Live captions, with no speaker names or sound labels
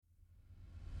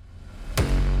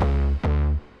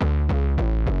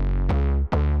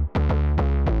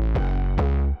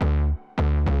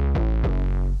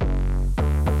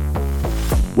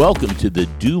Welcome to the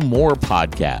Do More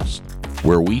podcast,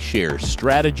 where we share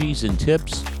strategies and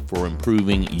tips for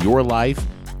improving your life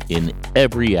in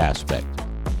every aspect.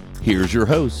 Here's your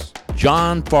host,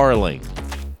 John Farling.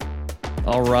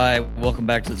 All right, welcome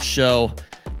back to the show.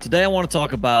 Today I want to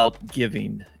talk about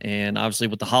giving, and obviously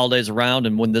with the holidays around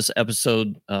and when this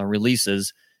episode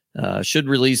releases, should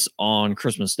release on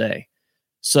Christmas Day.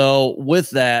 So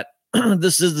with that,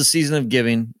 this is the season of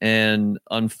giving, and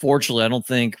unfortunately, I don't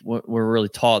think we're really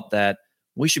taught that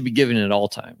we should be giving at all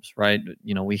times, right?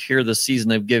 You know, we hear the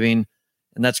season of giving,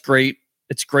 and that's great.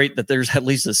 It's great that there's at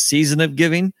least a season of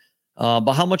giving,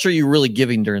 but how much are you really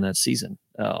giving during that season?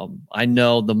 I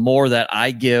know the more that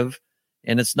I give,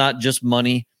 and it's not just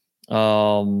money.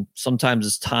 Sometimes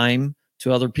it's time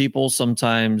to other people.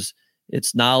 Sometimes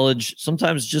it's knowledge.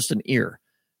 Sometimes just an ear.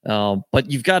 But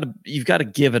you've got to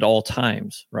give at all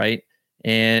times, right?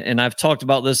 And I've talked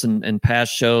about this in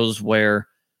past shows where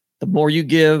the more you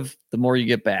give, the more you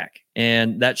get back,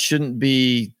 and that shouldn't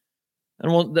be.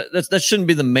 That shouldn't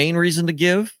be the main reason to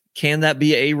give. Can that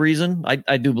be a reason?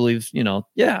 I do believe,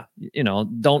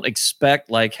 don't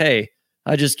expect like, hey,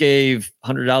 I just gave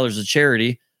 $100 to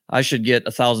charity, I should get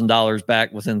 $1,000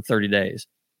 back within 30 days.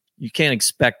 You can't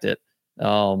expect it.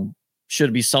 Should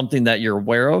it be something that you're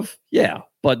aware of? Yeah.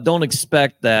 But don't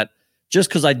expect that just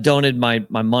because I donated my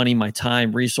money, my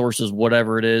time, resources,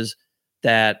 whatever it is,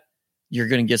 that you're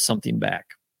going to get something back.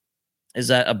 Is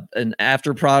that an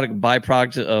after product,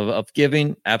 byproduct of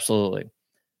giving? Absolutely.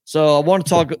 So I want to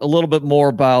talk a little bit more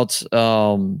about,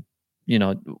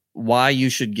 why you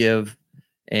should give.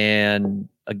 And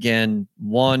again,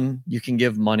 one, you can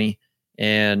give money.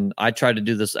 And I try to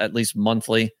do this at least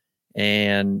monthly.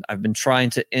 And I've been trying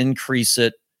to increase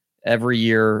it every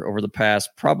year over the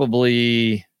past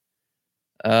probably,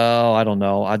 I don't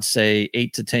know, I'd say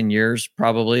 8 to 10 years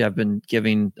probably. I've been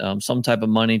giving some type of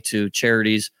money to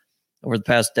charities over the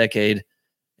past decade.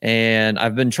 And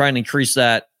I've been trying to increase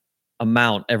that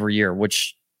amount every year,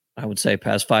 which I would say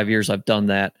past 5 years I've done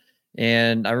that.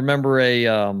 And I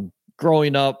remember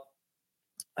growing up,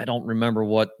 I don't remember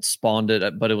what spawned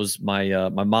it, but it was my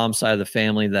mom's side of the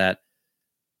family that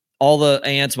all the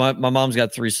aunts, my mom's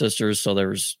got 3 sisters. So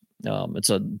there's, it's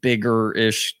a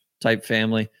bigger-ish type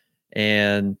family.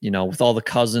 And, with all the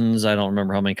cousins, I don't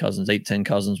remember how many cousins, 8, 10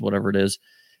 cousins, whatever it is.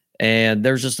 And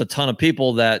there's just a ton of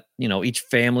people that, each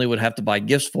family would have to buy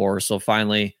gifts for. So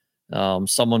finally,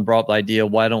 someone brought up the idea,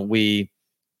 why don't we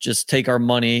just take our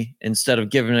money instead of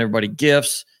giving everybody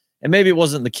gifts? And maybe it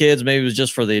wasn't the kids, maybe it was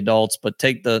just for the adults, but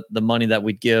take the money that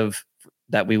we'd give,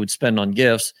 that we would spend on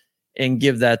gifts, and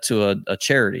give that to a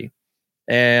charity.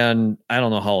 And I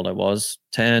don't know how old I was,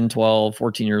 10, 12,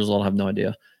 14 years old. I have no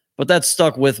idea. But that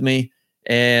stuck with me.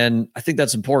 And I think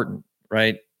that's important,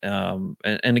 right? And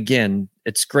again,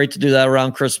 it's great to do that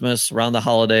around Christmas, around the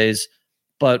holidays.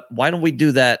 But why don't we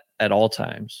do that at all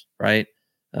times, right?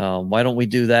 Why don't we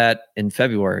do that in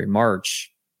February,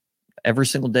 March, every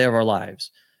single day of our lives?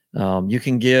 You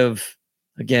can give,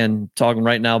 again, talking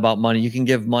right now about money, you can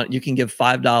give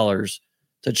 $5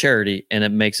 to charity, and it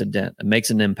makes a dent. It makes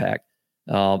an impact.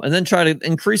 And then try to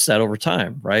increase that over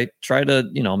time, right? Try to,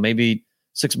 maybe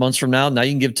 6 months from now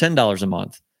you can give $10 a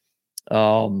month.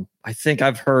 I think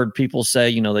I've heard people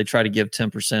say, they try to give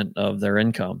 10% of their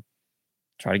income.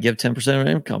 Try to give 10% of their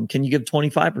income. Can you give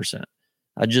 25%?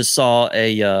 I just saw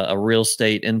a real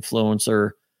estate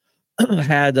influencer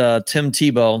had Tim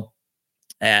Tebow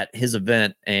at his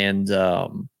event, and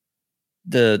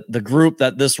the group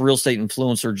that this real estate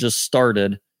influencer just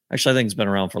started, actually I think it's been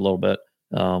around for a little bit,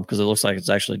 because it looks like it's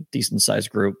actually a decent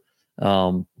sized group.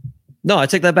 No, I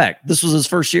take that back. This was his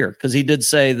first year, because he did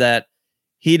say that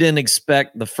he didn't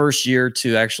expect the first year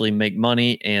to actually make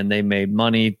money, and they made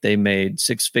money. They made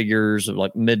 6 figures, or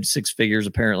like mid 6 figures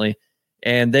apparently.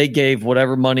 And they gave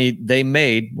whatever money they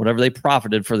made, whatever they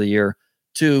profited for the year,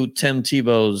 to Tim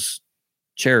Tebow's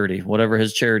charity, whatever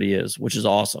his charity is, which is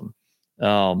awesome.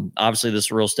 Obviously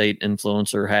this real estate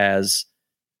influencer has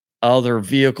other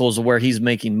vehicles where he's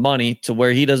making money to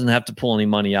where he doesn't have to pull any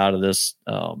money out of this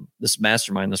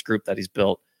mastermind, this group that he's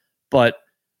built. But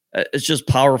it's just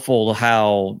powerful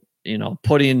how,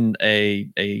 putting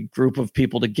a group of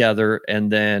people together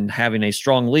and then having a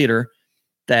strong leader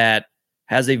that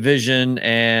has a vision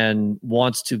and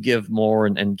wants to give more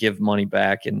and give money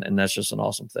back. And that's just an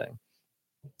awesome thing.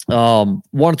 Want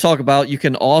to talk about, you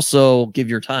can also give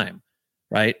your time,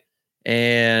 right?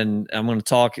 And I'm going to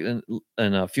talk in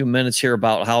a few minutes here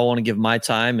about how I want to give my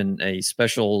time and a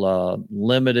special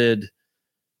limited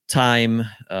time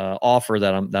offer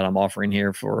that I'm offering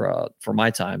here for my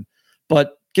time.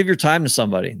 But give your time to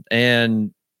somebody,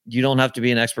 and you don't have to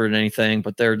be an expert in anything,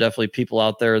 but there are definitely people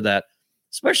out there that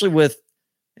especially with,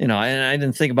 and I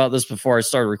didn't think about this before I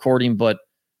started recording, but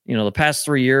the past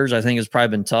 3 years, I think has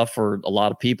probably been tough for a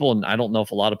lot of people. And I don't know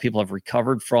if a lot of people have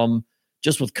recovered from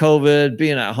just with COVID,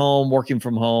 being at home, working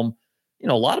from home.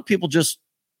 A lot of people just,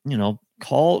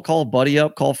 call a buddy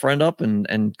up, call a friend up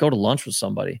and go to lunch with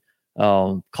somebody.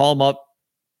 Call them up,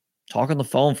 talk on the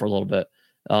phone for a little bit.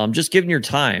 Just giving your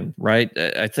time, right?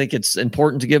 I think it's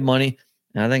important to give money,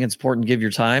 and I think it's important to give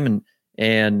your time,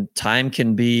 and time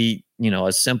can be,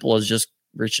 as simple as just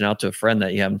reaching out to a friend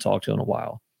that you haven't talked to in a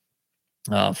while,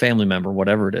 family member,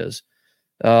 whatever it is.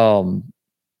 And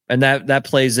that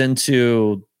plays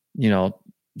into,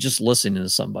 just listening to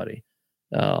somebody,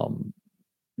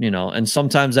 and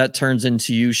sometimes that turns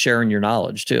into you sharing your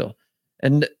knowledge too.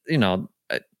 And,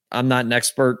 I'm not an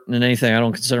expert in anything. I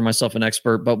don't consider myself an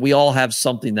expert, but we all have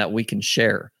something that we can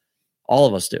share. All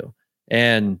of us do.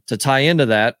 And to tie into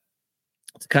that,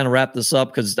 to kind of wrap this up,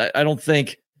 because I don't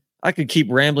think I could keep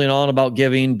rambling on about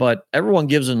giving, but everyone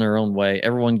gives in their own way.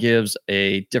 Everyone gives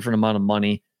a different amount of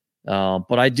money.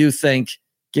 But I do think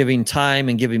giving time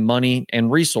and giving money and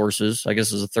resources, I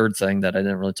guess is a third thing that I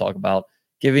didn't really talk about.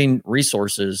 Giving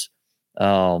resources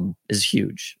is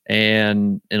huge.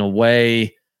 And in a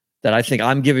way that I think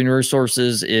I'm giving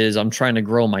resources is I'm trying to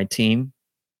grow my team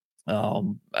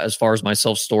as far as my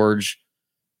self-storage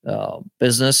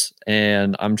business.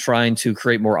 And I'm trying to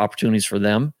create more opportunities for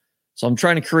them. So I'm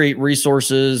trying to create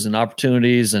resources and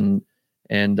opportunities, and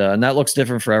that looks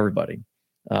different for everybody.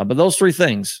 But those three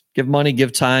things: give money,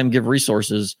 give time, give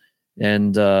resources,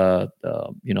 and the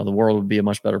world would be a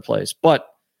much better place. But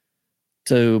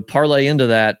to parlay into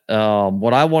that,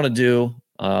 what I want to do,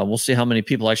 we'll see how many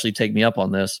people actually take me up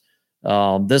on this.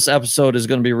 This episode is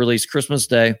going to be released Christmas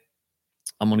Day.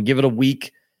 I'm going to give it a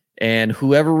week, and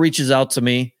whoever reaches out to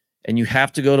me, and you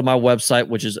have to go to my website,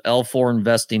 which is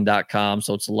L4investing.com.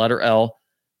 So it's the letter L,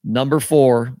 number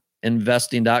 4,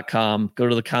 investing.com. Go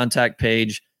to the contact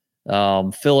page,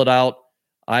 fill it out.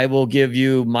 I will give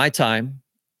you my time.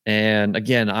 And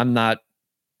again, I'm not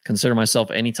consider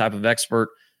myself any type of expert,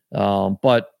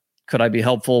 but could I be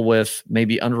helpful with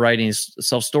maybe underwriting a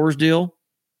self-storage deal?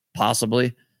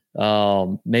 Possibly.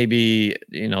 Maybe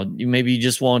you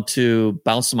just want to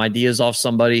bounce some ideas off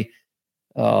somebody.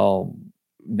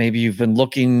 Maybe you've been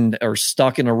looking or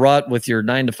stuck in a rut with your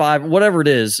 9 to 5, whatever it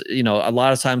is. A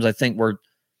lot of times I think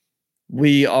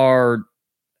we are,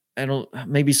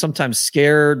 maybe sometimes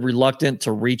scared, reluctant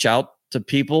to reach out to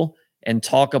people and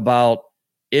talk about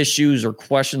issues or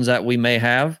questions that we may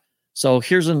have. So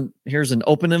here's an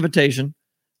open invitation.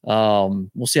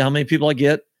 We'll see how many people I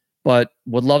get, but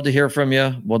would love to hear from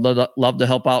you. Would love to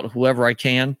help out whoever I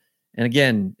can. And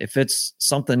again, if it's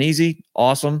something easy,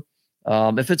 awesome.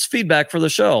 If it's feedback for the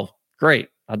show, great.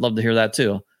 I'd love to hear that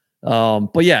too.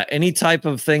 But yeah, any type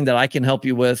of thing that I can help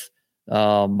you with,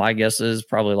 my guess is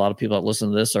probably a lot of people that listen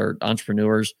to this are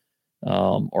entrepreneurs,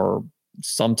 or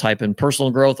some type in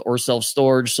personal growth or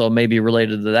self-storage. So maybe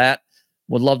related to that.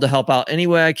 Would love to help out any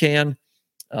way I can.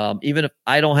 Even if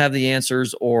I don't have the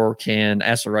answers or can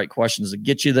ask the right questions to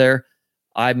get you there,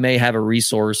 I may have a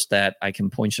resource that I can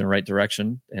point you in the right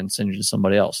direction and send you to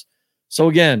somebody else. So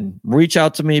again, reach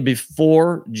out to me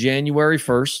before January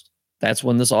 1st. That's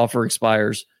when this offer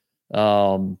expires.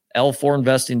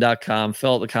 L4investing.com,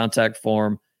 fill out the contact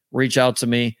form, reach out to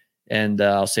me, and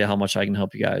I'll see how much I can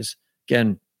help you guys.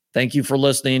 Again, thank you for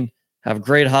listening. Have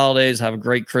great holidays. Have a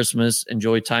great Christmas.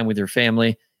 Enjoy time with your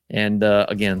family. And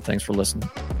again, thanks for listening.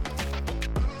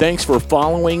 Thanks for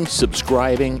following,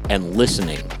 subscribing, and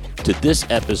listening to this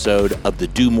episode of the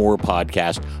Do More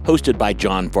podcast hosted by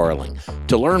John Farling.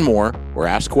 To learn more or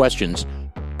ask questions,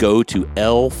 go to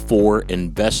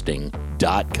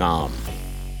L4investing.com.